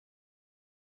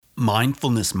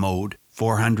Mindfulness Mode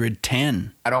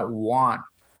 410. I don't want,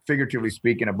 figuratively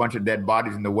speaking, a bunch of dead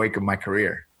bodies in the wake of my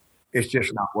career. It's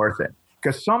just not worth it.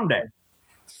 Because someday,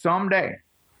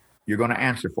 you're going to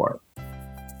answer for it.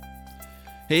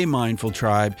 Hey, Mindful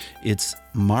Tribe, it's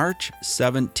March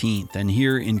 17th, and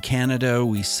here in Canada,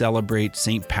 we celebrate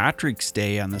St. Patrick's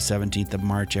Day on the 17th of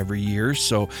March every year,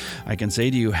 so I can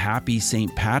say to you, happy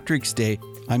St. Patrick's Day.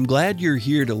 I'm glad you're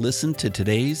here to listen to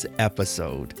today's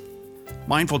episode.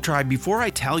 Mindful Tribe, before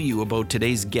I tell you about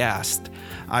today's guest,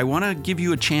 I want to give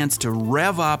you a chance to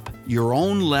rev up your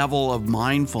own level of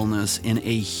mindfulness in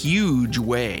a huge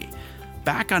way.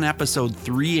 Back on episode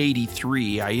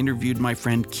 383, I interviewed my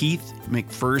friend Keith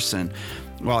McPherson.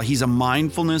 Well, he's a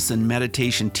mindfulness and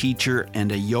meditation teacher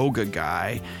and a yoga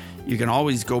guy. You can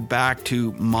always go back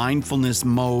to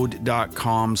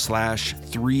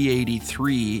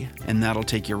mindfulnessmode.com/383, and that'll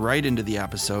take you right into the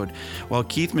episode. Well,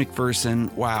 Keith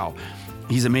McPherson, wow.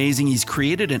 He's amazing. He's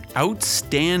created an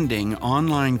outstanding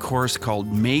online course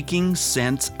called Making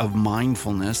Sense of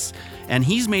Mindfulness, and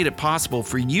he's made it possible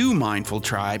for you, Mindful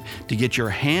Tribe, to get your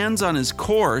hands on his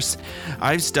course.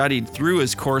 I've studied through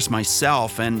his course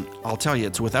myself, and I'll tell you,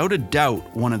 it's without a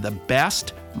doubt one of the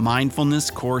best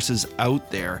mindfulness courses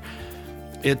out there.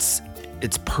 It's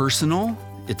personal,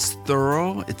 it's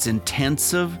thorough, it's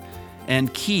intensive,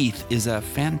 and Keith is a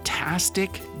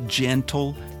fantastic,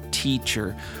 gentle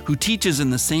teacher who teaches in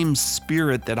the same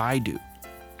spirit that I do.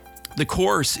 The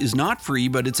course is not free,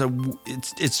 but it's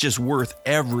just worth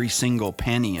every single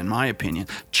penny, in my opinion.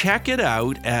 Check it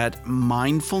out at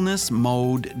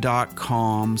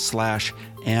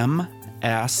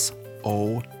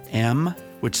mindfulnessmode.com/MSOM,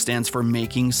 which stands for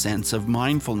Making Sense of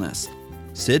Mindfulness.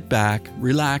 Sit back,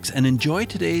 relax, and enjoy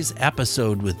today's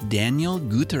episode with Daniel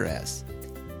Gutierrez.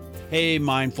 Hey,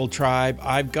 Mindful Tribe,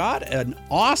 I've got an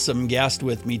awesome guest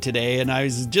with me today, and I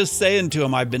was just saying to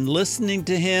him, I've been listening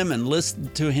to him and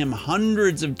listened to him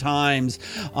hundreds of times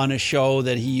on a show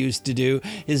that he used to do.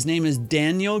 His name is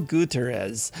Daniel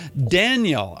Gutierrez.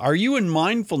 Daniel, are you in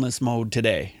mindfulness mode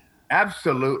today?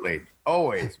 Absolutely.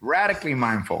 Always radically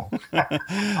mindful.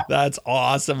 That's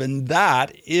awesome. And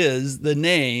that is the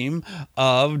name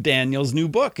of Daniel's new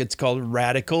book. It's called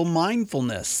Radical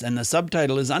Mindfulness. And the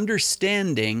subtitle is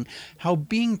Understanding How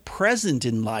Being Present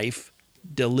in Life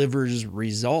Delivers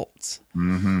Results.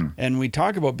 Mm-hmm. And we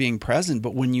talk about being present,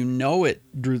 but when you know it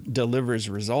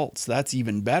delivers results, that's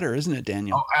even better, isn't it,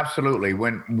 Daniel? Oh, absolutely.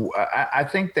 When I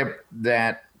think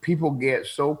that people get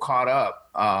so caught up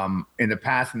in the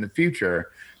past and the future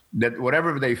that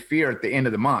whatever they fear at the end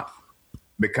of the month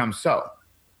becomes so.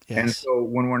 Yes. And so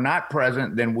when we're not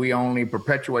present, then we only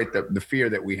perpetuate the fear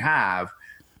that we have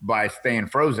by staying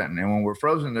frozen. And when we're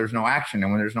frozen, there's no action.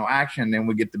 And when there's no action, then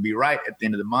we get to be right at the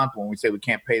end of the month when we say we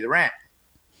can't pay the rent.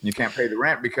 You can't pay the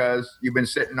rent because you've been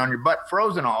sitting on your butt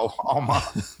frozen all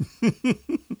month.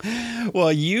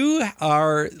 Well, you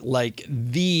are like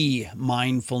the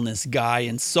mindfulness guy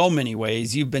in so many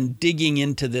ways. You've been digging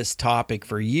into this topic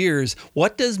for years.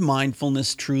 What does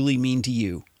mindfulness truly mean to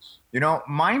you? You know,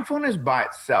 mindfulness by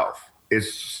itself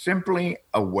is simply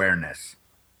awareness.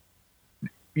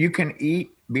 You can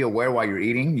be aware while you're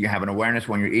eating. You have an awareness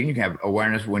when you're eating. You can have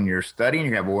awareness when you're studying.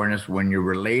 You have awareness when you're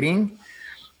relating.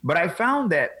 But I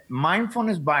found that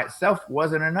mindfulness by itself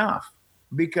wasn't enough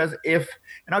because and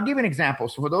I'll give you an example.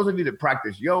 So for those of you that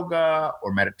practice yoga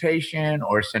or meditation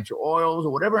or essential oils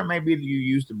or whatever it may be that you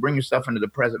use to bring yourself into the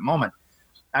present moment,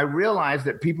 I realized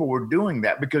that people were doing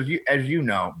that because as you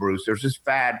know, Bruce, there's this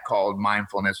fad called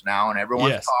mindfulness now and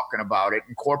everyone's talking about it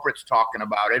and corporate's talking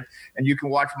about it. And you can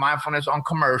watch mindfulness on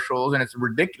commercials and it's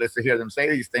ridiculous to hear them say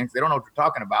these things. They don't know what they're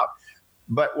talking about.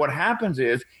 But what happens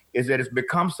is that it's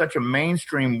become such a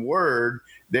mainstream word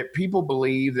that people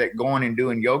believe that going and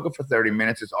doing yoga for 30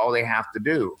 minutes is all they have to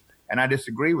do. And I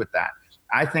disagree with that.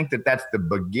 I think that that's the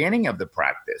beginning of the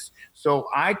practice. So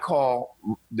I call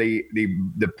the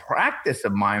practice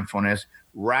of mindfulness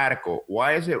radical.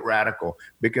 Why is it radical?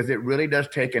 Because it really does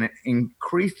take an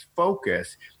increased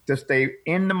focus to stay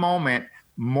in the moment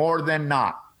more than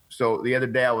not. So the other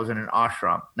day I was in an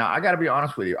ashram. Now I got to be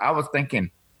honest with you. I was thinking,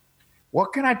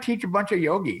 what can I teach a bunch of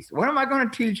yogis? What am I going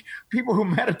to teach people who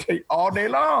meditate all day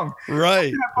long?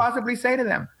 Right. What can I possibly say to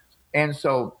them? And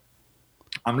so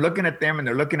I'm looking at them and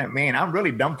they're looking at me and I'm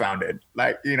really dumbfounded.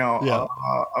 Like, so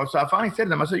I finally said to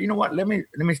them, I said, you know what? Let me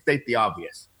state the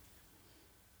obvious.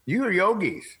 You are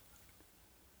yogis.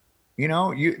 You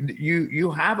know,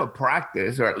 you have a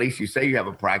practice, or at least you say you have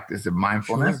a practice of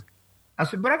mindfulness. Sure. I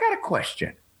said, but I got a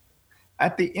question.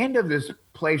 At the end of this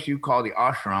place you call the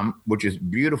ashram, which is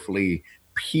beautifully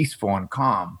peaceful and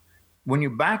calm, when you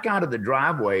back out of the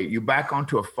driveway, you back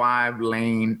onto a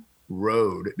 5-lane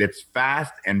road that's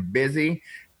fast and busy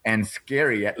and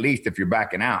scary, at least if you're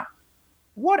backing out.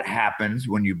 What happens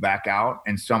when you back out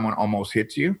and someone almost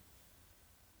hits you?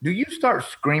 Do you start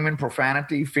screaming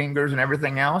profanity, fingers, and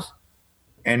everything else?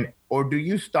 Or do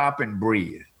you stop and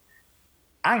breathe?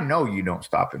 I know you don't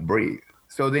stop and breathe.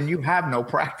 So then you have no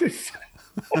practice.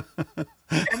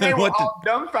 And they were all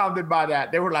dumbfounded by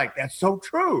that. They were like, that's so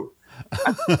true.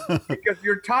 Because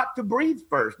you're taught to breathe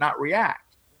first, not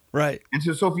react. Right. And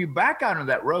so if you back out of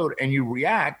that road and you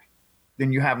react,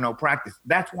 then you have no practice.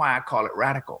 That's why I call it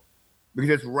radical. Because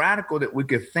it's radical that we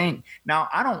could think. Now,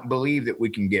 I don't believe that we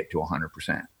can get to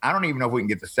 100%. I don't even know if we can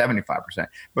get to 75%.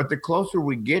 But the closer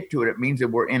we get to it, it means that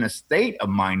we're in a state of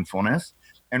mindfulness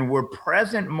and we're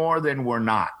present more than we're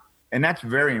not. And that's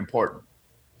very important.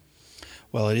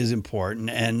 Well, it is important.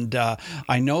 And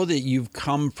I know that you've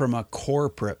come from a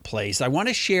corporate place. I want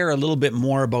to share a little bit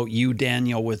more about you,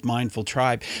 Daniel, with Mindful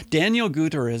Tribe. Daniel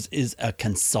Gutierrez is a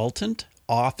consultant,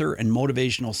 author, and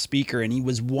motivational speaker, and he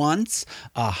was once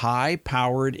a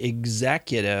high-powered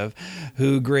executive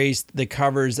who graced the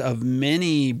covers of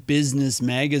many business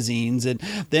magazines. And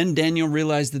then Daniel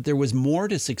realized that there was more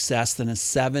to success than a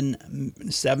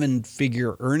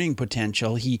seven-figure earning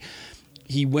potential. He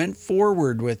went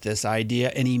forward with this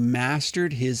idea and he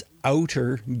mastered his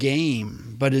outer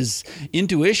game. But his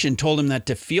intuition told him that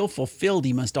to feel fulfilled,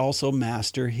 he must also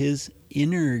master his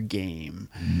inner game.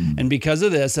 And because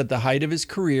of this, at the height of his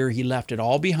career, he left it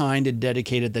all behind and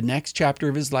dedicated the next chapter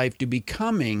of his life to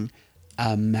becoming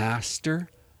a master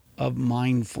of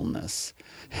mindfulness.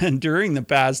 And during the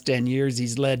past 10 years,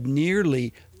 he's led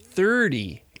nearly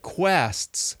 30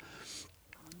 quests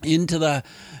into the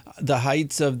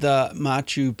heights of the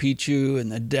Machu Picchu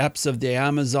and the depths of the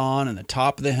Amazon and the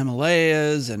top of the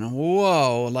Himalayas. And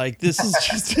whoa, like this is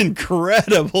just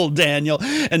incredible, Daniel.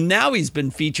 And now he's been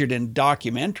featured in a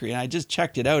documentary. And I just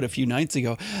checked it out a few nights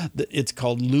ago. It's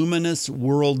called Luminous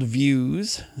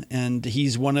Worldviews. And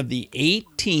he's one of the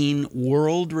 18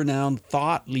 world-renowned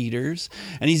thought leaders.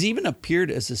 And he's even appeared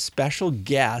as a special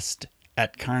guest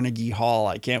at Carnegie Hall.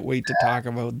 I can't wait to talk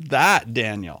about that,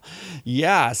 Daniel.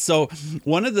 Yeah. So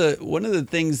one of the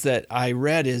things that I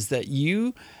read is that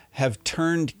you have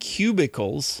turned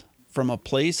cubicles from a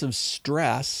place of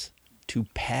stress to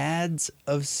pads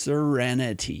of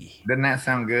serenity. Doesn't that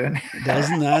sound good?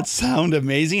 Doesn't that sound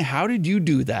amazing? How did you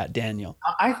do that, Daniel?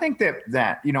 I think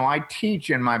that I teach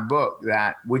in my book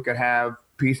that we could have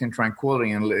peace and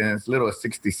tranquility in as little as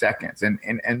 60 seconds.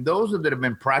 And those that have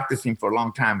been practicing for a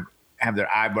long time have their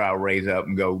eyebrow raise up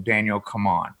and go, Daniel, come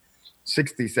on,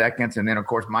 60 seconds. And then, of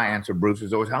course, my answer, Bruce,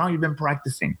 is always, how long have you been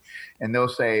practicing? And they'll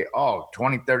say,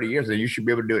 20, 30 years. And you should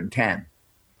be able to do it in 10.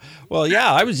 Well,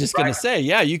 yeah, I was just going to say,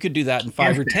 yeah, you could do that in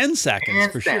 5 or 10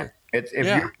 seconds for sure. If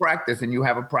you practice and you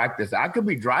have a practice, I could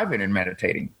be driving and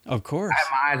meditating. Of course. I have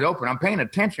my eyes open. I'm paying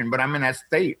attention, but I'm in that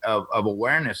state of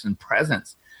awareness and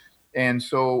presence. And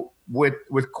so with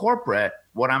corporate,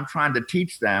 what I'm trying to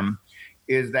teach them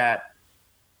is that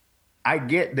I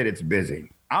get that it's busy.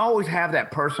 I always have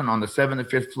that person on the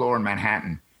 75th floor in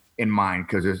Manhattan in mind,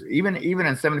 because there's even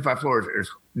in 75 floors, there's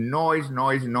noise.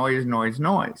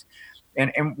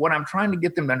 And what I'm trying to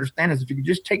get them to understand is if you could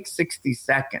just take 60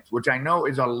 seconds, which I know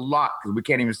is a lot because we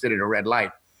can't even sit at a red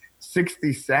light,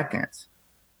 60 seconds,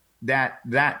 that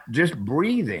just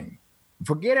breathing,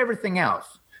 forget everything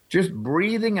else, just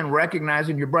breathing and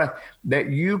recognizing your breath, that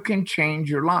you can change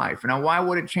your life. Now, why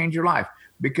would it change your life?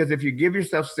 Because if you give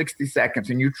yourself 60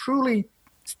 seconds and you truly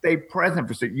stay present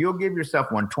for a second, you'll give yourself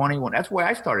 120. That's why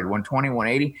I started 120,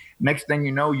 180. Next thing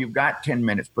you know, you've got 10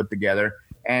 minutes put together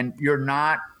and you're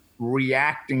not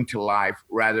reacting to life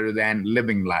rather than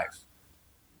living life.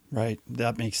 Right.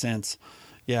 That makes sense.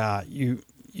 Yeah. You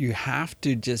have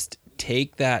to just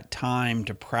take that time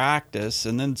to practice,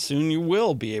 and then soon you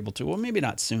will be able to. Well, maybe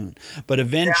not soon, but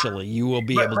eventually you will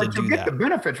be able to do that. But you get the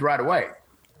benefits right away.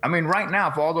 I mean, right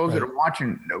now, for all those that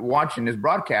are watching this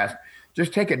broadcast,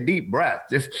 just take a deep breath,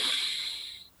 just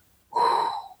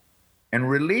and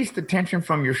release the tension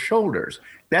from your shoulders.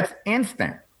 That's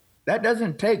instant. That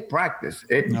doesn't take practice.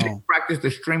 It takes practice to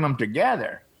string them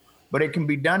together, but it can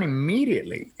be done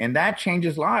immediately, and that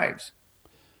changes lives.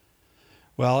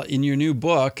 Well, in your new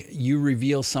book, you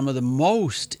reveal some of the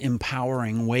most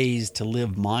empowering ways to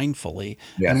live mindfully.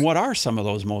 Yes. And what are some of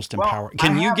those most empowering?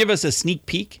 Can you give us a sneak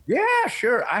peek? Yeah,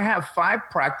 sure. I have 5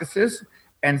 practices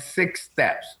and 6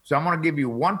 steps. So I'm going to give you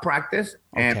 1 practice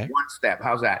and 1 step.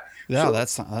 How's that? Yeah, that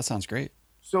sounds great.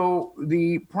 So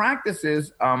the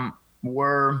practices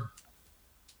were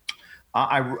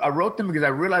I wrote them because I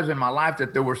realized in my life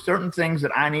that there were certain things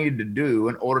that I needed to do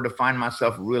in order to find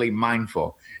myself really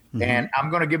mindful. Mm-hmm. And I'm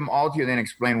going to give them all to you and then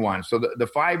explain one. So the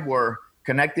 5 were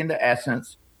connecting to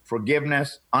essence,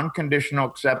 forgiveness, unconditional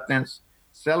acceptance,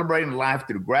 celebrating life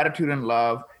through gratitude and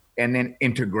love, and then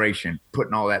integration,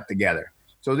 putting all that together.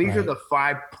 So these are the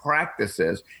 5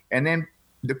 practices. And then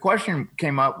the question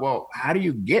came up, well, how do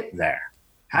you get there?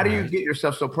 How do you get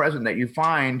yourself so present that you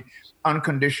find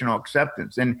unconditional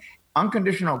acceptance? And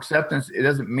unconditional acceptance, it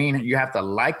doesn't mean you have to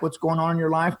like what's going on in your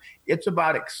life. It's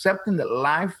about accepting that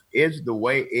life is the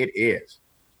way it is.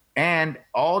 And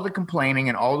all the complaining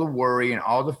and all the worry and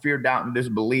all the fear, doubt, and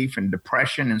disbelief and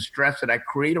depression and stress that I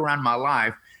create around my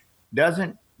life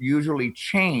doesn't usually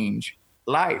change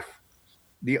life.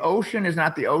 The ocean is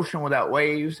not the ocean without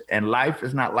waves, and life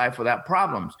is not life without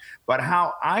problems. But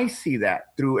how I see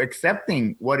that through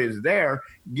accepting what is there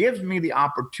gives me the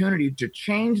opportunity to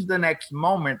change the next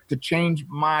moment, to change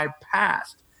my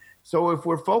past. So if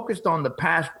we're focused on the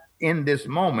past in this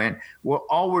moment, well,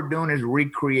 all we're doing is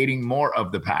recreating more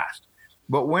of the past.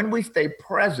 But when we stay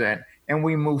present and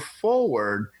we move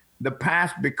forward, the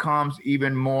past becomes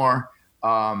even more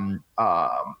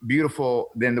beautiful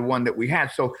than the one that we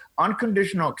had. So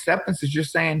unconditional acceptance is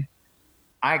just saying,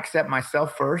 I accept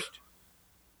myself first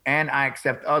and I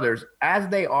accept others as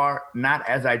they are, not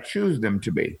as I choose them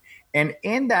to be. And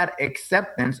in that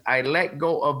acceptance, I let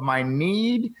go of my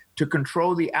need to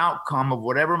control the outcome of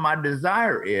whatever my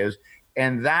desire is.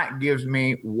 And that gives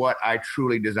me what I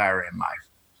truly desire in life.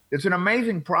 It's an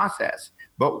amazing process.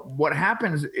 But what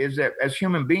happens is that as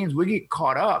human beings, we get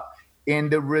caught up in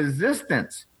the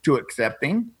resistance to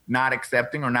accepting,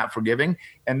 or not forgiving.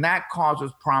 And that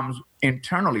causes problems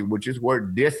internally, which is where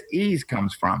dis-ease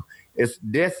comes from. It's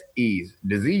dis-ease.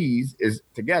 Disease is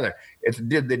together. It's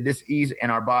the dis-ease in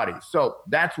our body. So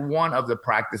that's one of the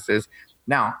practices.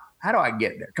 Now, how do I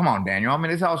get there? Come on, Daniel. I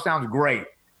mean, this all sounds great,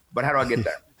 but how do I get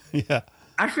there? Yeah.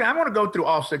 Actually, I want to go through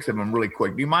all 6 of them really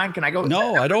quick. Do you mind? Can I go?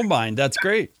 No, I don't mind. That's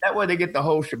great. That way they get the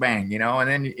whole shebang, and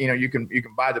then, you can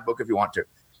buy the book if you want to.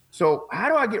 So how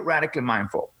do I get radically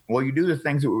mindful? Well, you do the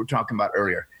things that we were talking about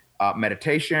earlier.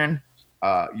 Meditation,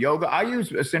 yoga. I use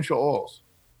essential oils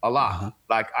a lot. Uh-huh.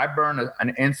 Like I burn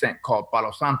an incense called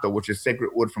Palo Santo, which is sacred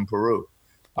wood from Peru.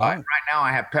 Right now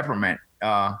I have peppermint.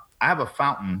 I have a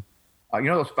fountain.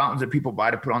 Those fountains that people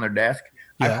buy to put on their desk?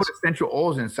 Yes. I put essential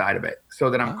oils inside of it so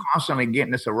that I'm constantly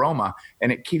getting this aroma, and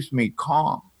it keeps me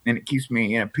calm and it keeps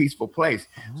me in a peaceful place.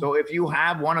 Uh-huh. So if you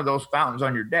have one of those fountains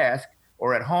on your desk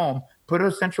or at home, put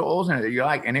essential oils in it that you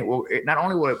like, and it not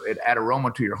only will it add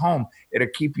aroma to your home, it'll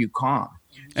keep you calm.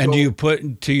 And so,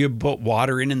 do you put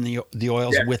water in the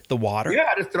oils with the water?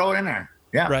 Yeah, just throw it in there.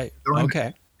 Yeah. Right.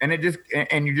 Okay. And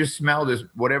you just smell this,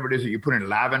 whatever it is that you put in,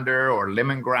 lavender or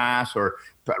lemongrass, or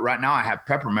right now I have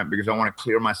peppermint because I want to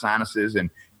clear my sinuses and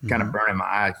kind of burn in my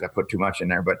eyes because I put too much in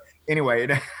there. But anyway,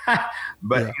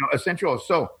 essential oils.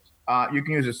 So you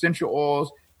can use essential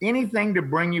oils, anything to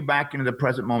bring you back into the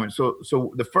present moment. So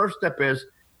the first step is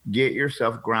get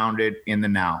yourself grounded in the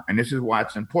now. And this is why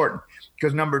it's important,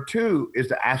 because number 2 is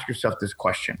to ask yourself this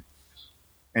question.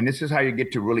 And this is how you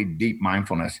get to really deep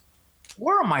mindfulness.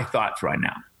 Where are my thoughts right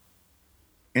now?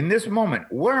 In this moment,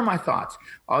 where are my thoughts?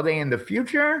 Are they in the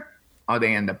future? Are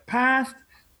they in the past?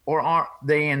 Or are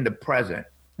they in the present?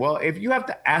 Well, if you have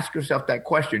to ask yourself that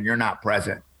question, you're not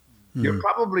present. You're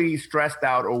probably stressed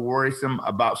out or worrisome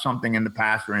about something in the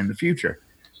past or in the future.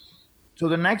 So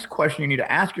the next question you need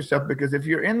to ask yourself, because if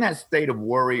you're in that state of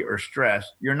worry or stress,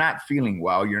 you're not feeling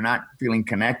well, you're not feeling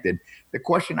connected. The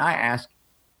question I ask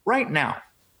right now,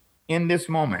 in this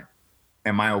moment,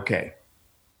 am I okay?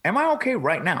 Am I okay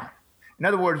right now? In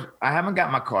other words, I haven't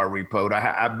got my car repoed.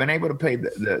 I've been able to pay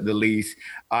the lease.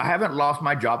 I haven't lost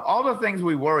my job. All the things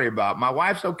we worry about. My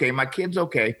wife's okay. My kid's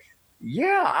okay.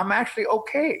 Yeah, I'm actually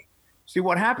okay. See,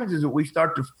 what happens is that we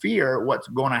start to fear what's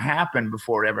going to happen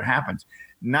before it ever happens.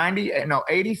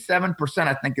 87%,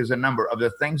 I think, is the number of the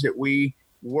things that we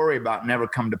worry about never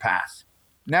come to pass.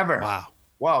 Never.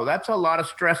 Wow, that's a lot of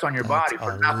stress on your body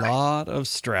for nothing. A lot of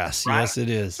stress. Right? Yes, it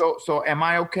is. So am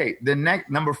I okay? The next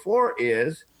number 4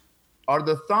 is, are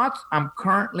the thoughts I'm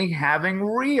currently having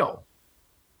real?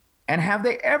 And have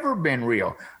they ever been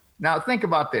real? Now think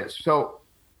about this. So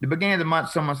the beginning of the month,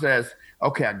 someone says,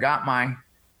 okay, I got my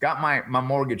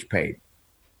mortgage paid.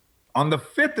 On the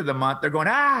 5th of the month, they're going,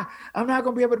 I'm not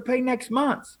going to be able to pay next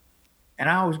month. And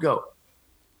I always go,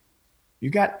 you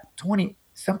got 20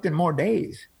 something more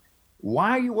days.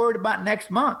 Why are you worried about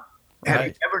next month? Right. Have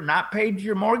you ever not paid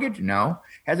your mortgage? No.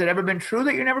 Has it ever been true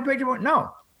that you never paid your mortgage?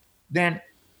 No. Then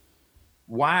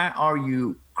why are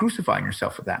you crucifying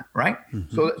yourself with that, right?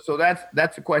 So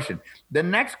that's the question. The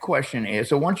next question is,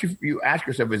 so once you ask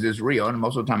yourself, is this real? And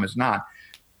most of the time it's not.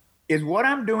 Is what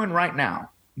I'm doing right now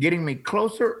getting me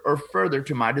closer or further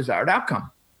to my desired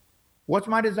outcome? What's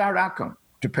my desired outcome?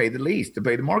 To pay the lease, to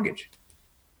pay the mortgage.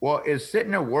 Well, is sitting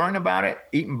there worrying about it,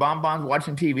 eating bonbons,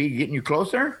 watching TV, getting you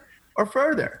closer or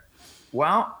further?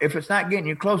 Well, if it's not getting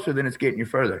you closer, then it's getting you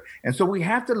further. And so we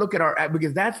have to look at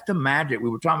because that's the magic. We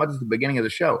were talking about this at the beginning of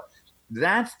the show.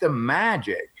 That's the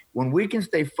magic. When we can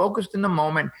stay focused in the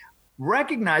moment,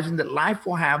 recognizing that life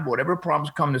will have whatever problems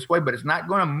come this way, but it's not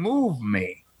going to move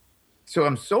me. So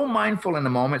I'm so mindful in the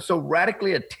moment, so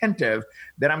radically attentive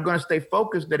that I'm going to stay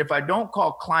focused that if I don't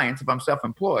call clients, if I'm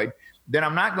self-employed, then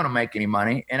I'm not going to make any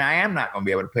money and I am not going to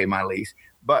be able to pay my lease.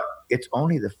 But it's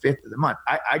only the 5th of the month.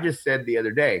 I just said the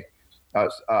other day,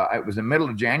 it was the middle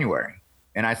of January,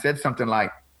 and I said something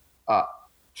like,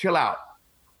 chill out.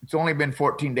 It's only been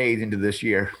 14 days into this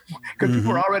year because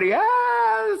people are already,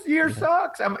 this year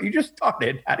sucks. You just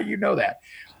started. How do you know that?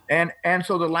 And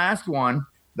so the last one,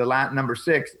 number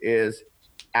 6 is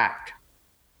act.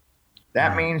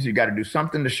 That means you got to do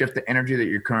something to shift the energy that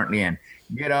you're currently in.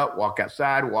 Get up, walk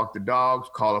outside, walk the dogs,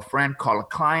 call a friend, call a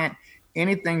client,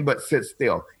 anything but sit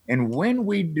still. And when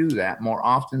we do that more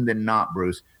often than not,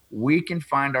 Bruce, we can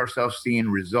find ourselves seeing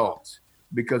results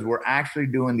because we're actually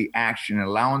doing the action,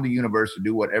 allowing the universe to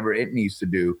do whatever it needs to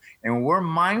do. And when we're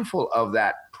mindful of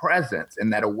that presence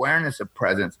and that awareness of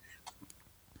presence,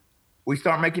 we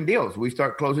start making deals. We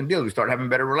start closing deals. We start having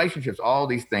better relationships. All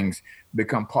these things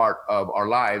become part of our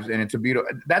lives. And it's a beautiful,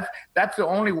 that's the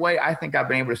only way I think I've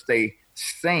been able to stay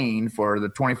sane for the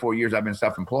 24 years I've been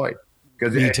self-employed.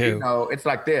 Because it's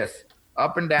like this.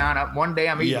 Up and down. Up one day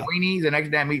I'm eating weenies, the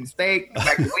next day I'm eating steak,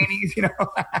 back to weenies,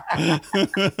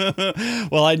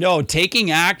 Well, I know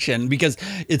taking action, because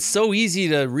it's so easy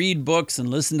to read books and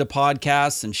listen to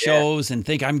podcasts and shows and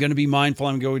think I'm going to be mindful,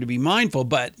 I'm going to be mindful.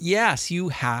 But yes, you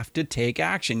have to take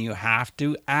action. You have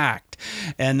to act.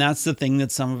 And that's the thing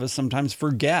that some of us sometimes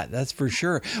forget. That's for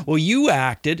sure. Well, you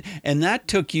acted, and that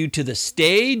took you to the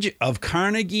stage of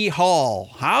Carnegie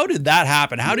Hall. How did that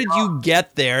happen? How did you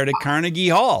get there to Carnegie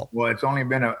Hall? Well, it's only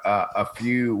been a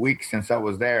few weeks since I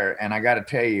was there, and I got to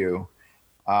tell you,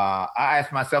 I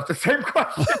asked myself the same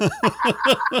question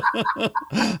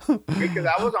because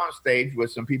I was on stage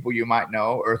with some people you might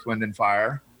know, Earth, Wind, and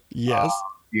Fire. Yes.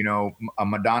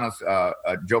 Madonna's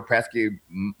Joe Pesci,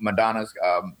 Madonna's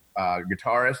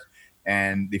guitarist,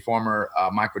 and the former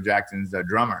Michael Jackson's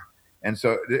drummer. And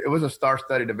so it was a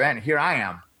star-studded event. Here I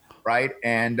am. Right.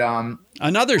 And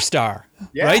another star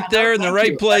right there in the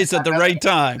right place at the right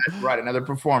time. That's right. Another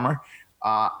performer.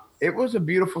 It was a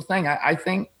beautiful thing. I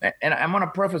think, and I'm going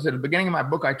to preface it at the beginning of my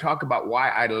book, I talk about why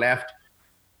I left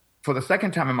for the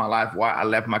second time in my life, why I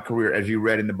left my career, as you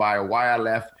read in the bio, why I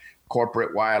left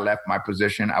corporate, why I left my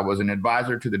position. I was an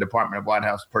advisor to the Department of White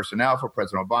House personnel for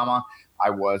President Obama. I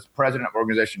was president of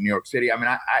organization in New York City. I mean,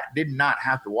 I did not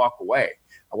have to walk away.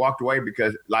 I walked away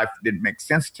because life didn't make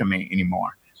sense to me anymore.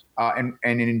 And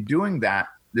in doing that,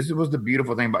 this was the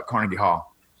beautiful thing about Carnegie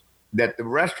Hall, that the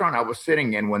restaurant I was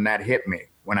sitting in when that hit me,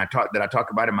 when I talk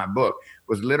about in my book,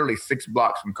 was literally 6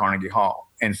 blocks from Carnegie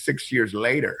Hall. And 6 years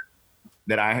later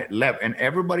that I had left, and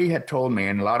everybody had told me,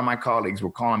 and a lot of my colleagues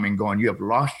were calling me and going, "You have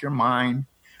lost your mind.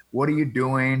 What are you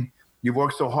doing? You've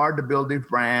worked so hard to build this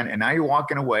brand, and now you're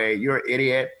walking away. You're an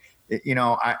idiot." They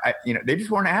just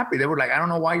weren't happy. They were like, "I don't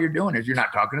know why you're doing this. You're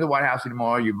not talking to the White House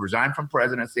anymore. You've resigned from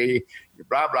presidency. You're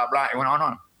blah, blah, blah." It went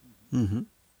on. Mm-hmm.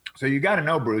 So you got to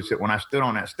know, Bruce, that when I stood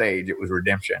on that stage, it was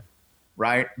redemption,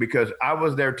 right? Because I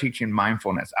was there teaching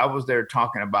mindfulness. I was there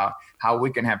talking about how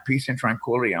we can have peace and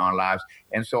tranquility in our lives.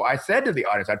 And so I said to the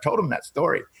audience, I told them that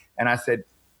story. And I said,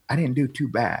 I didn't do too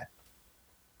bad.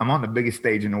 I'm on the biggest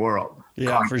stage in the world.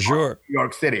 Yeah, for sure. New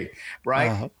York City, right?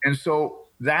 Uh-huh. And so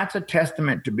that's a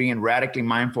testament to being radically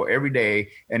mindful every day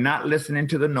and not listening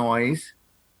to the noise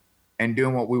and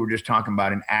doing what we were just talking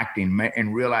about and acting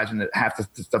and realizing that half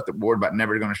the stuff that we're worried about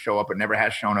never going to show up. It never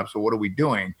has shown up. So what are we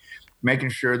doing? Making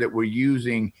sure that we're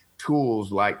using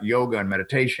tools like yoga and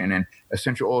meditation and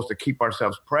essential oils to keep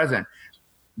ourselves present.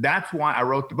 That's why I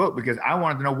wrote the book, because I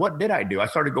wanted to know, what did I do? I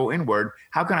started to go inward.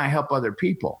 How can I help other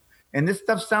people? And this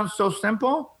stuff sounds so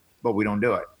simple, but we don't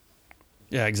do it.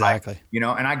 Yeah, exactly. And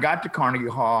I got to Carnegie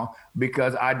Hall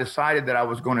because I decided that I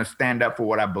was going to stand up for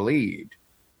what I believed.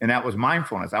 And that was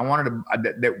mindfulness. I wanted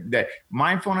to, that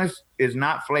mindfulness is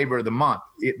not flavor of the month,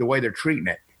 the way they're treating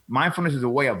it. Mindfulness is a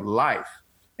way of life.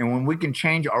 And when we can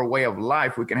change our way of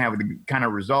life, we can have the kind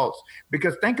of results.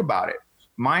 Because think about it.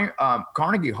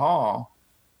 Carnegie Hall,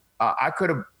 I could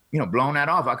have blown that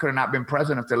off. I could have not been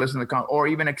present if they listened to the or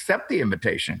even accept the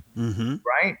invitation. Mm-hmm.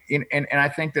 Right. And I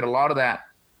think that a lot of that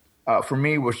for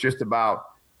me was just about,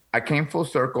 I came full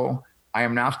circle. I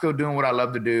am now still doing what I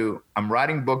love to do. I'm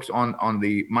writing books on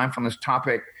the mindfulness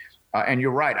topic. And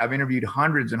you're right. I've interviewed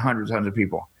hundreds and hundreds of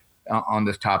people on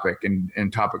this topic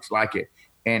and topics like it.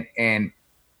 And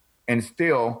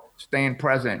still staying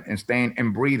present and staying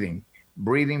and breathing.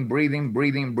 For those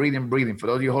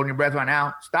of you holding your breath right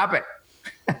now, stop it.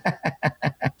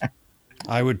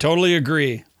 I would totally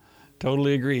agree.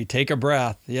 Take a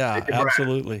breath. Yeah,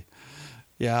 absolutely.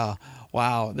 Yeah.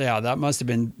 Wow. Yeah, that must have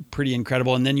been pretty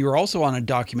incredible. And then you were also on a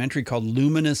documentary called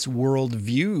Luminous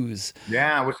Worldviews.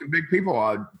 Yeah, with some big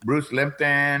people. Bruce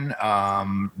Lipton,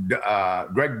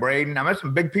 Greg Braden. I met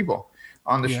some big people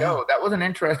on the show. That was an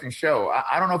interesting show.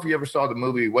 I don't know if you ever saw the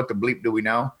movie What the Bleep Do We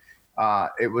Know?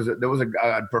 There was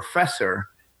a professor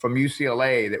from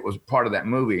UCLA that was part of that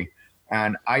movie.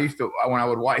 And I used to, when I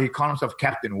would watch, he called himself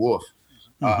Captain Wolf,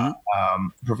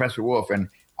 Professor Wolf. And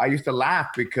I used to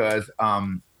laugh because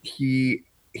he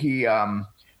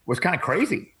was kind of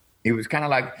crazy. He was kind of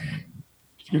like,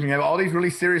 you have all these really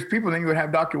serious people. Then you would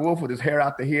have Dr. Wolf with his hair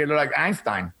out the here, like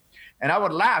Einstein. And I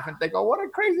would laugh and think, oh, what a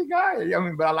crazy guy. I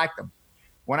mean, but I liked him.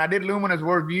 When I did Luminous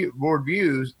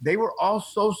Worldviews, they were all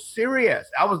so serious.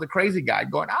 I was the crazy guy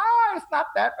going, it's not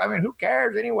that. I mean, who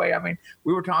cares anyway? I mean,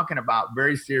 we were talking about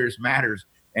very serious matters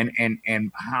and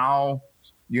how,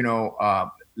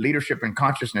 leadership and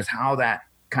consciousness, how that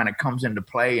kind of comes into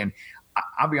play. And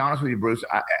I'll be honest with you, Bruce,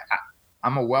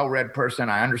 I'm a well-read person.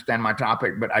 I understand my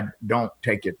topic, but I don't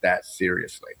take it that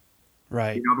seriously.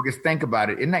 Right. Because think about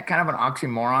it. Isn't that kind of an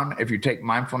oxymoron if you take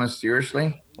mindfulness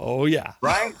seriously? Oh, yeah.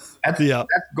 Right? That's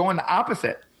going the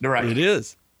opposite direction. It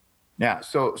is. Yeah.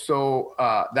 So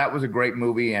that was a great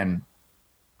movie, and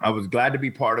I was glad to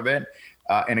be part of it.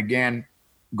 And again,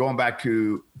 going back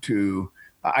to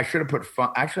I should have put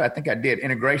fun. Actually, I think I did.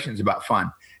 Integration is about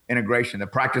fun. Integration, the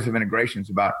practice of integration is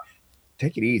about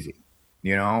take it easy.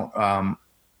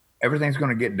 Everything's going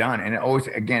to get done, and it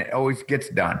always gets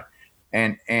done.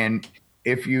 And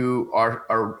if you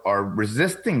are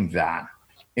resisting that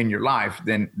in your life,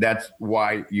 then that's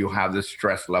why you have this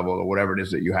stress level or whatever it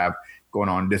is that you have going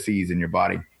on, disease in your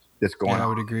body that's going on. I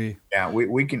would agree. Yeah,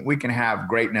 we can have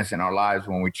greatness in our lives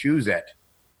when we choose it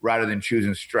rather than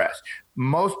choosing stress.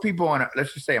 Most people in,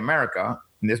 let's just say America,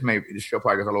 and this show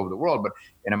probably goes all over the world, but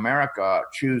in America,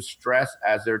 choose stress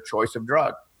as their choice of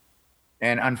drug.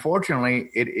 And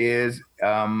unfortunately, it is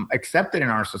accepted in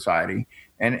our society.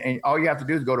 And all you have to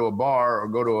do is go to a bar or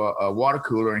go to a water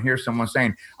cooler and hear someone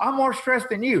saying, I'm more stressed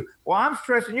than you. Well, I'm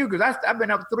stressing you because I've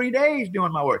been up 3 days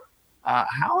doing my work.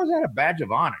 How is that a badge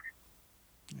of honor?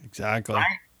 Exactly.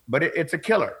 Right? But it's a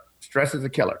killer. Stress is a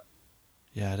killer.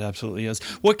 Yeah, it absolutely is.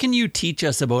 What can you teach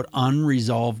us about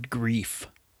unresolved grief?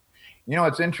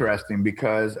 It's interesting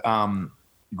because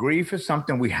grief is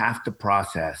something we have to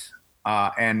process.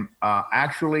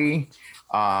 Actually,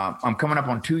 I'm coming up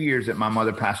on 2 years that my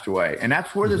mother passed away. And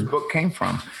that's where this book came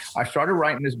from. I started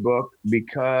writing this book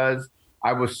because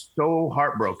I was so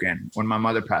heartbroken when my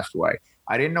mother passed away.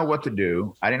 I didn't know what to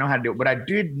do. I didn't know how to do it, but I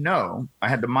did know I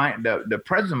had the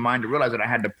presence of mind to realize that I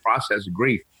had to process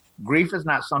grief. Grief is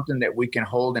not something that we can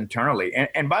hold internally.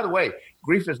 And by the way,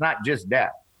 grief is not just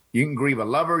death. You can grieve a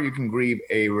lover. You can grieve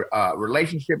a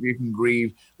relationship. You can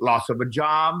grieve loss of a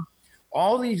job.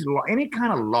 All these, any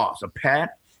kind of loss, a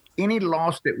pet, any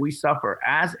loss that we suffer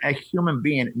as a human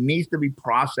being needs to be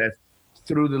processed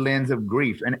through the lens of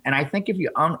grief. And I think if you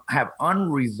have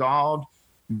unresolved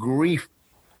grief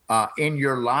in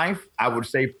your life, I would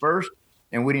say first,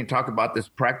 and we didn't talk about this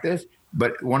practice,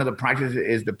 but one of the practices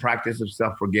is the practice of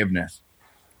self-forgiveness,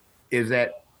 is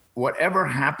that whatever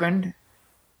happened,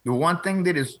 the one thing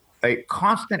that is a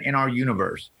constant in our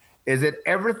universe is that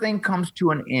everything comes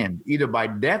to an end, either by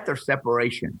death or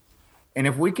separation. And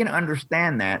if we can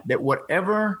understand that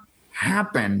whatever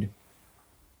happened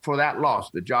for that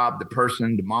loss, the job, the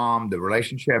person, the mom, the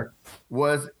relationship,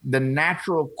 was the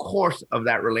natural course of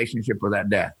that relationship or that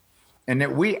death. And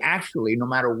that we actually, no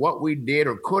matter what we did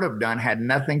or could have done, had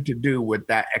nothing to do with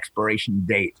that expiration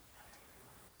date.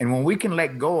 And when we can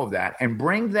let go of that and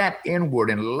bring that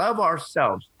inward and love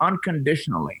ourselves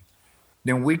unconditionally,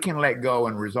 then we can let go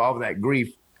and resolve that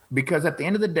grief. Because at the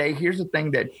end of the day, here's the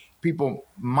thing that people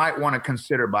might want to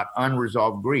consider about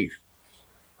unresolved grief.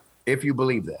 If you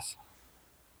believe this,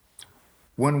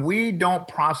 when we don't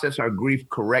process our grief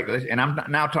correctly, and I'm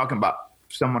now talking about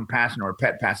someone passing or a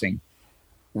pet passing,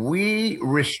 we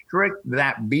restrict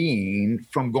that being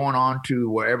from going on to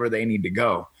wherever they need to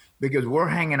go because we're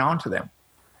hanging on to them.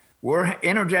 we're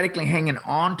energetically hanging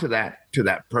on to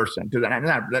that person, to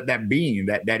that being,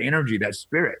 that energy, that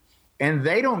spirit. And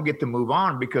they don't get to move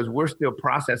on because we're still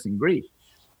processing grief.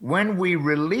 When we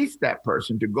release that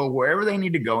person to go wherever they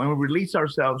need to go, and we release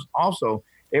ourselves also,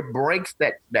 it breaks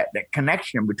that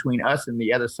connection between us and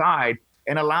the other side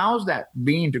and allows that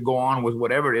being to go on with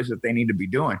whatever it is that they need to be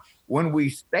doing. When we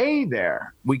stay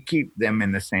there, we keep them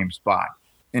in the same spot.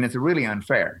 And it's really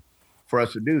unfair for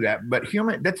us to do that. But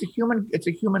it's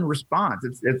a human response.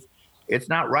 It's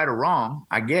not right or wrong.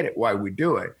 I get it why we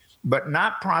do it, but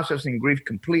not processing grief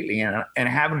completely and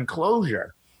having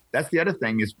closure. That's the other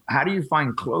thing is, how do you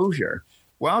find closure?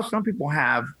 Well, some people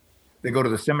they go to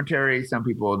the cemetery. Some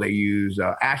people, they use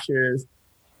ashes.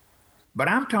 But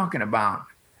I'm talking about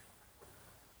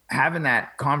having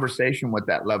that conversation with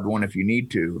that loved one, if you need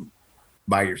to,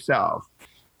 by yourself,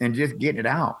 and just get it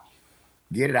out.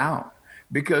 Get it out.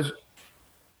 Because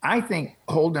I think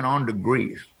holding on to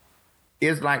grief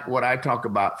is like what I talk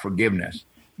about forgiveness.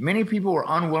 Many people are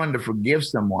unwilling to forgive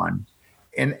someone.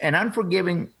 And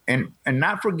unforgiving and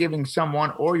not forgiving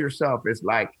someone or yourself is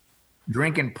like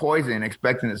drinking poison,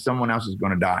 expecting that someone else is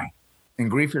going to die.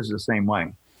 And grief is the same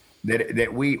way.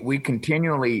 That we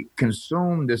continually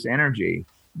consume this energy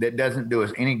that doesn't do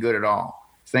us any good at all,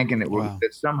 thinking that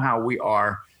that somehow we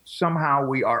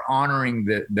are honoring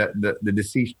the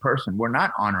deceased person. We're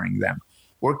not honoring them.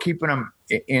 We're keeping them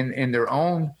in their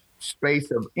own space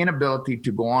of inability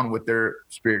to go on with their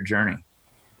spirit journey.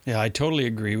 Yeah, I totally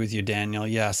agree with you, Daniel.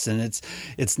 Yes, and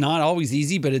it's not always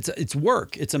easy, but it's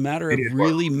work. It's a matter of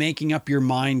really making up your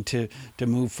mind to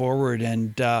move forward.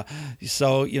 And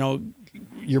so,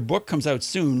 your book comes out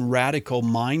soon, Radical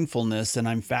Mindfulness, and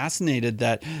I'm fascinated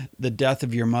that the death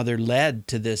of your mother led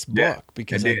to this book,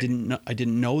 because I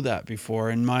didn't know that before.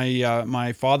 And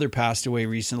my father passed away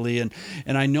recently, and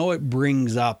I know it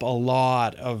brings up a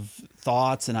lot of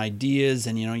thoughts and ideas,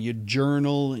 and you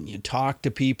journal and you talk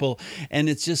to people, and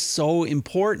it's just so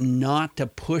important not to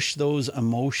push those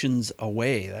emotions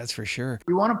away. That's for sure.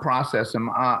 We want to process them.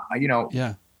 I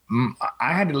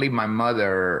had to leave my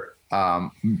mother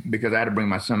because I had to bring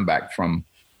my son back from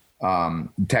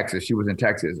Texas. She was in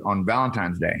Texas on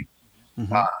Valentine's Day.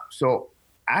 Mm-hmm. So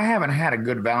I haven't had a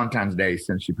good Valentine's Day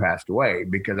since she passed away,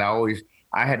 because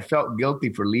I had felt guilty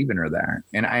for leaving her there.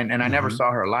 And I never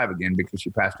saw her alive again because she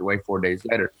passed away 4 days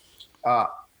later.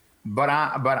 But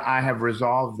I have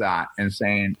resolved that and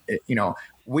saying,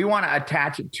 we want to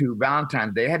attach it to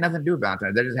Valentine's Day. It had nothing to do with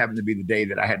Valentine's. That just happened to be the day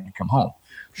that I had to come home.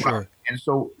 Sure. And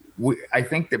so I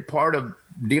think that part of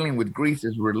dealing with grief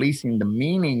is releasing the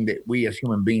meaning that we as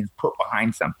human beings put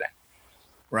behind something,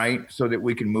 right? So that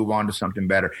we can move on to something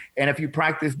better. And if you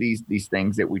practice these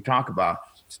things that we talk about,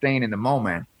 staying in the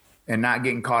moment and not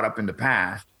getting caught up in the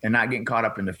past and not getting caught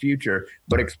up in the future,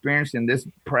 but experiencing this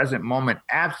present moment,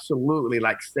 absolutely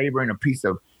like savoring a piece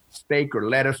of steak or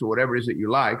lettuce or whatever it is that you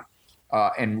like,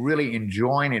 and really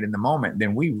enjoying it in the moment,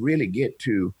 then we really get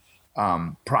to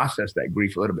process that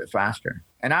grief a little bit faster.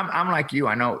 And I'm like you.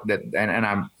 I know that, and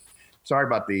I'm sorry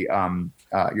about the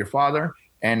your father.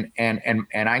 And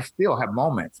I still have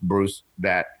moments, Bruce,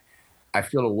 that I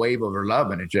feel a wave of her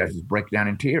love and it just breaks down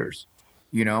in tears,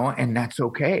 and that's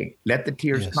okay. Let the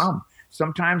tears come.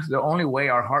 Sometimes the only way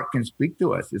our heart can speak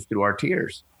to us is through our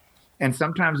tears. And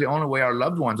sometimes the only way our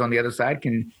loved ones on the other side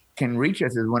can reach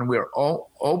us is when we're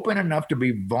open enough to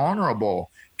be vulnerable,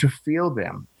 to feel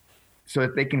them, so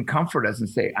that they can comfort us and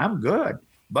say, I'm good.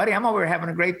 Buddy, I'm over here having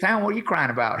a great time. What are you crying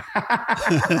about?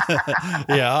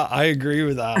 Yeah, I agree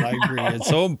with that. I agree. It's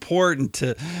so important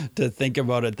to think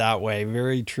about it that way.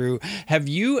 Very true. Have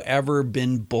you ever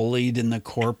been bullied in the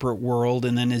corporate world?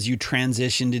 And then as you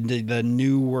transitioned into the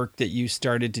new work that you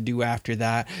started to do after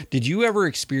that, did you ever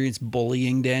experience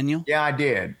bullying, Daniel? Yeah, I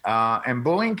did. And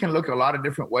bullying can look a lot of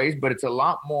different ways, but it's a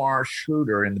lot more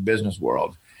shrewder in the business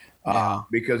world.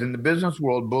 Because in the business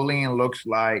world, bullying looks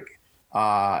like,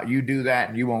 you do that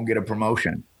and you won't get a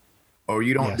promotion, or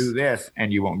you don't do this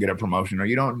and you won't get a promotion, or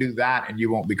you don't do that and you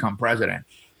won't become president.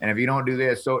 And if you don't do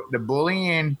this, so the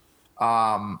bullying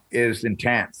is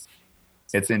intense.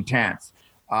 It's intense.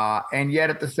 And yet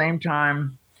at the same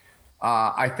time,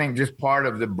 I think just part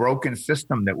of the broken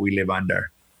system that we live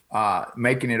under,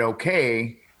 making it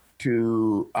okay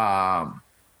to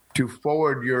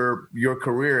forward your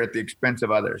career at the expense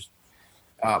of others.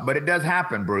 But it does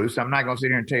happen, Bruce. I'm not going to sit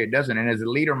here and tell you it doesn't. And as a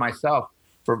leader myself,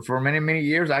 for many, many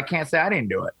years, I can't say I didn't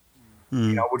do it,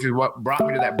 which is what brought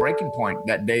me to that breaking point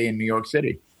that day in New York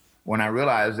City, when I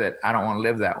realized that I don't want to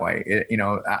live that way.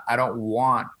 I don't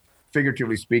want,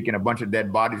 figuratively speaking, a bunch of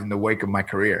dead bodies in the wake of my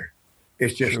career.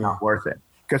 It's just not worth it.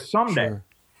 Because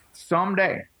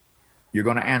someday, you're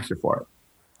going to answer for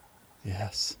it.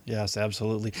 Yes,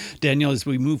 absolutely. Daniel, as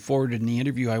we move forward in the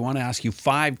interview, I want to ask you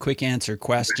 5 quick answer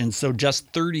questions. So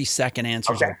just 30-second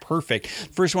answers are perfect.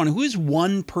 First one, who is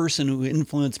one person who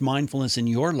influenced mindfulness in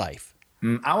your life?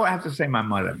 I would have to say my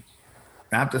mother.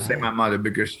 I have to say my mother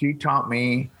because she taught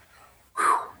me,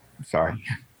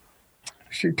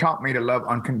 she taught me to love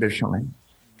unconditionally.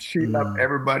 She loved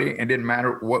everybody and didn't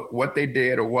matter what they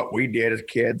did or what we did as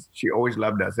kids. She always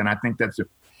loved us. And I think that's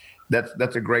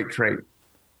a great trait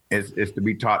is to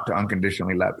be taught to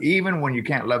unconditionally love. Even when you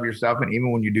can't love yourself and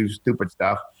even when you do stupid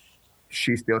stuff,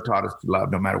 she still taught us to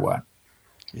love no matter what.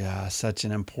 Yeah, such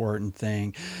an important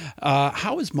thing.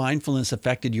 How has mindfulness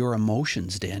affected your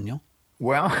emotions, Daniel?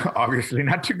 Well, obviously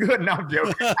not too good. No, I'm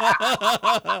joking.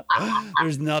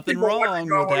 There's nothing wrong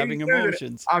with having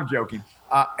emotions. I'm joking.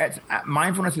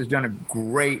 Mindfulness has done a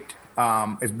great,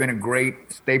 it's been a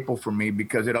great staple for me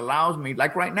because it allows me,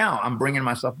 like right now, I'm bringing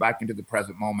myself back into the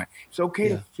present moment. It's okay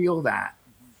to feel that.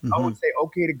 I would say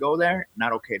okay to go there,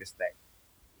 not okay to stay.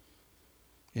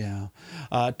 Yeah.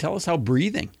 Tell us how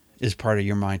breathing is part of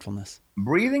your mindfulness.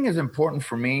 Breathing is important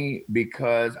for me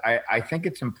because I think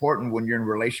it's important when you're in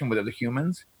relation with other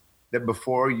humans that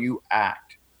before you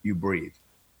act, you breathe.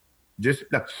 That's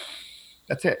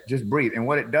it. Just breathe. And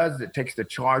what it does is it takes the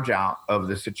charge out of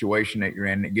the situation that you're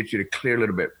in. It gets you to clear a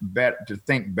little bit better, to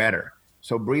think better.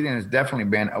 So breathing has definitely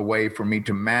been a way for me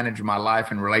to manage my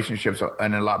life and relationships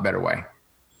in a lot better way.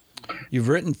 You've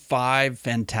written 5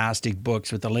 fantastic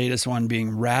books, with the latest one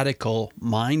being Radical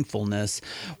Mindfulness.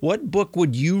 What book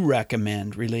would you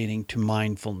recommend relating to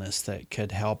mindfulness that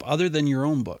could help other than your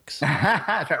own books?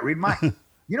 Read mine.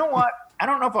 You know what? I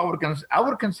don't know if I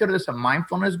would consider this a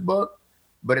mindfulness book,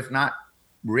 but it's not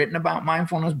written about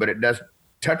mindfulness, but it does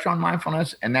touch on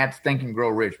mindfulness. And that's Think and Grow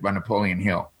Rich by Napoleon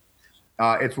Hill.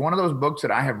 It's one of those books that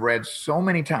I have read so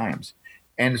many times.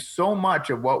 And so much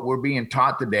of what we're being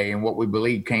taught today and what we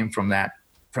believe came from that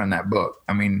book.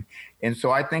 I mean, and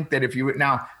so I think that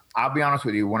now, I'll be honest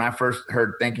with you, when I first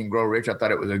heard Think and Grow Rich, I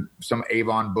thought it was some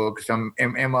Avon book, some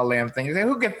MLM thing.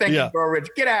 Who can think and grow rich?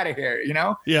 Get out of here, you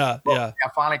know? Yeah. I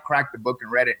finally cracked the book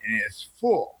and read it, and it's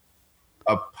full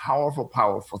of powerful,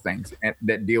 powerful things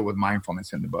that deal with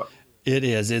mindfulness in the book. It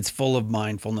is. It's full of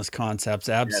mindfulness concepts.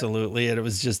 Absolutely. And it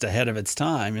was just ahead of its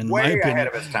time. In Way my opinion, ahead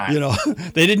of its time. You know,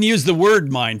 they didn't use the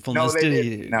word mindfulness,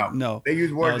 did they? No. They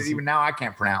use words that even now I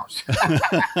can't pronounce.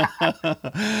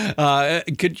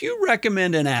 Could you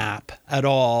recommend an app at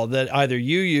all that either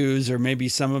you use or maybe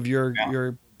some of your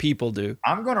people do?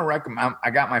 I'm going to recommend,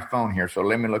 I got my phone here, so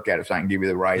let me look at it so I can give you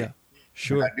the right. Yeah,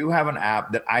 sure. I do have an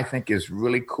app that I think is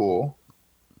really cool,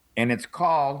 and it's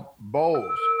called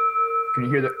Bowls. Can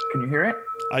you hear it?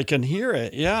 I can hear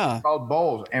it. Yeah. It's called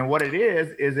Bowls. And what it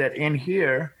is that in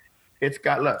here, it's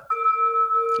got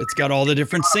all the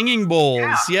different singing bowls.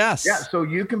 Yeah. Yes. Yeah. So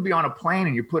you can be on a plane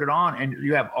and you put it on and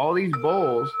you have all these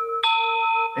bowls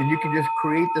and you can just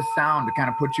create the sound to kind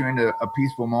of put you into a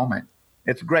peaceful moment.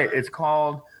 It's great. It's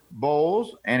called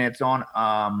Bowls and it's on,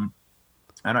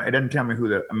 it doesn't tell me who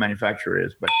the manufacturer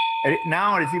is, but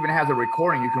now it even has a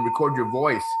recording. You can record your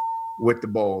voice with the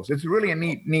bowls. It's really a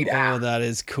neat app. Oh, that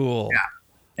is cool.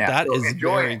 Yeah. That so is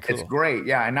very cool. It's great.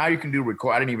 Yeah. And now you can do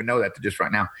record. I didn't even know that just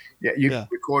right now. Yeah. You can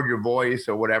record your voice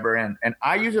or whatever. And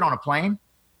I use it on a plane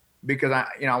because I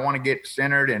want to get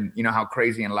centered and you know how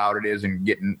crazy and loud it is and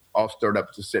getting all stirred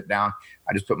up to sit down.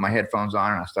 I just put my headphones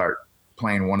on and I start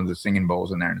playing one of the singing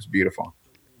bowls in there and it's beautiful.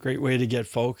 Great way to get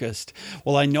focused.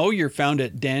 Well, I know you're found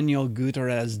at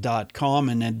danielgutierrez.com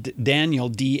and Daniel,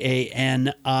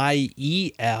 Daniel,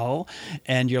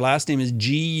 and your last name is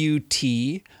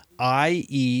Gutierrez,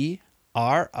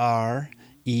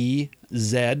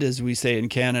 as we say in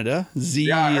Canada. Z.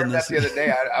 Yeah, I heard that the other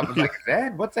day. I was like,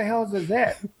 Zed? What the hell is a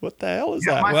Zed? What the hell is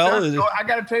that? I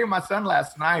got to tell you, my son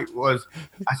last night I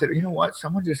said, you know what?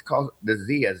 Someone just calls the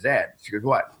Z a Zed. She goes,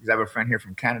 what? Because I have a friend here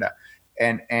from Canada.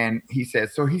 And he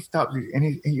says, so he stops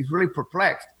and he's really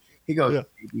perplexed. He goes, A,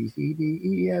 B, C, D,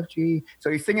 E, F, G. So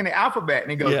he's singing the alphabet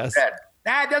and he goes, Zed.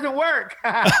 Nah, it doesn't work.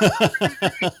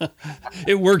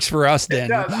 It works for us,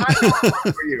 Daniel. It does. I know it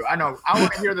works for you. I know. I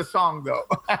want to hear the song, though.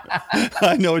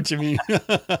 I know what you mean.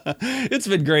 It's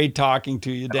been great talking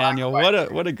to you, Daniel.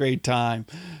 What a great time.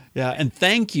 Yeah, and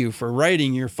thank you for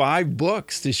writing your 5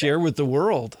 books to share with the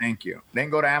world. Thank you. Then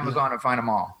go to Amazon and find them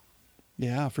all.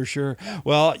 Yeah, for sure.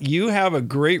 Well, you have a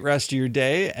great rest of your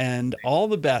day and all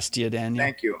the best to you, Daniel.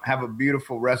 Thank you. Have a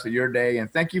beautiful rest of your day.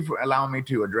 And thank you for allowing me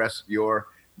to address your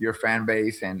fan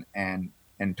base and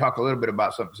talk a little bit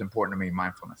about something that's important to me,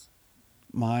 mindfulness.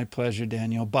 My pleasure,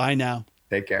 Daniel. Bye now.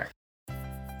 Take care.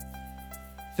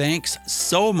 Thanks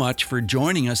so much for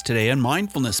joining us today in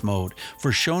Mindfulness Mode.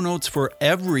 For show notes for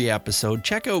every episode,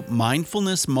 check out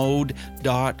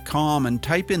mindfulnessmode.com and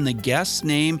type in the guest's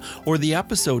name or the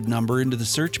episode number into the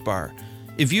search bar.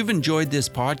 If you've enjoyed this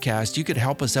podcast, you could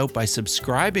help us out by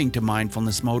subscribing to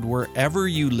Mindfulness Mode wherever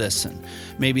you listen.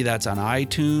 Maybe that's on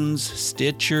iTunes,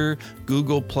 Stitcher,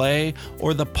 Google Play,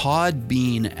 or the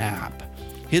Podbean app.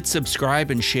 Hit subscribe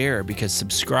and share, because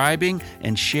subscribing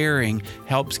and sharing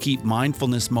helps keep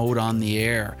Mindfulness Mode on the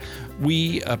air.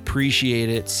 We appreciate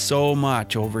it so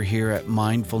much over here at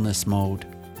Mindfulness Mode.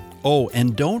 Oh,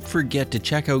 and don't forget to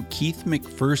check out Keith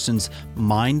McPherson's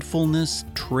mindfulness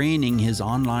training, his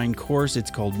online course. It's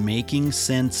called Making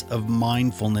Sense of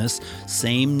Mindfulness,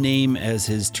 same name as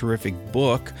his terrific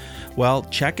book. Well,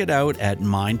 check it out at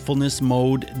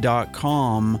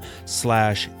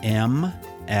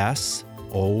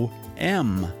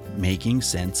mindfulnessmode.com/MSOM, Making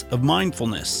Sense of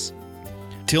Mindfulness.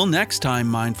 Till next time,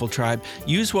 Mindful Tribe,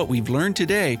 use what we've learned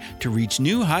today to reach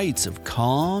new heights of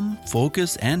calm,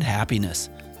 focus, and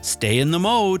happiness. Stay in the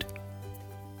mode.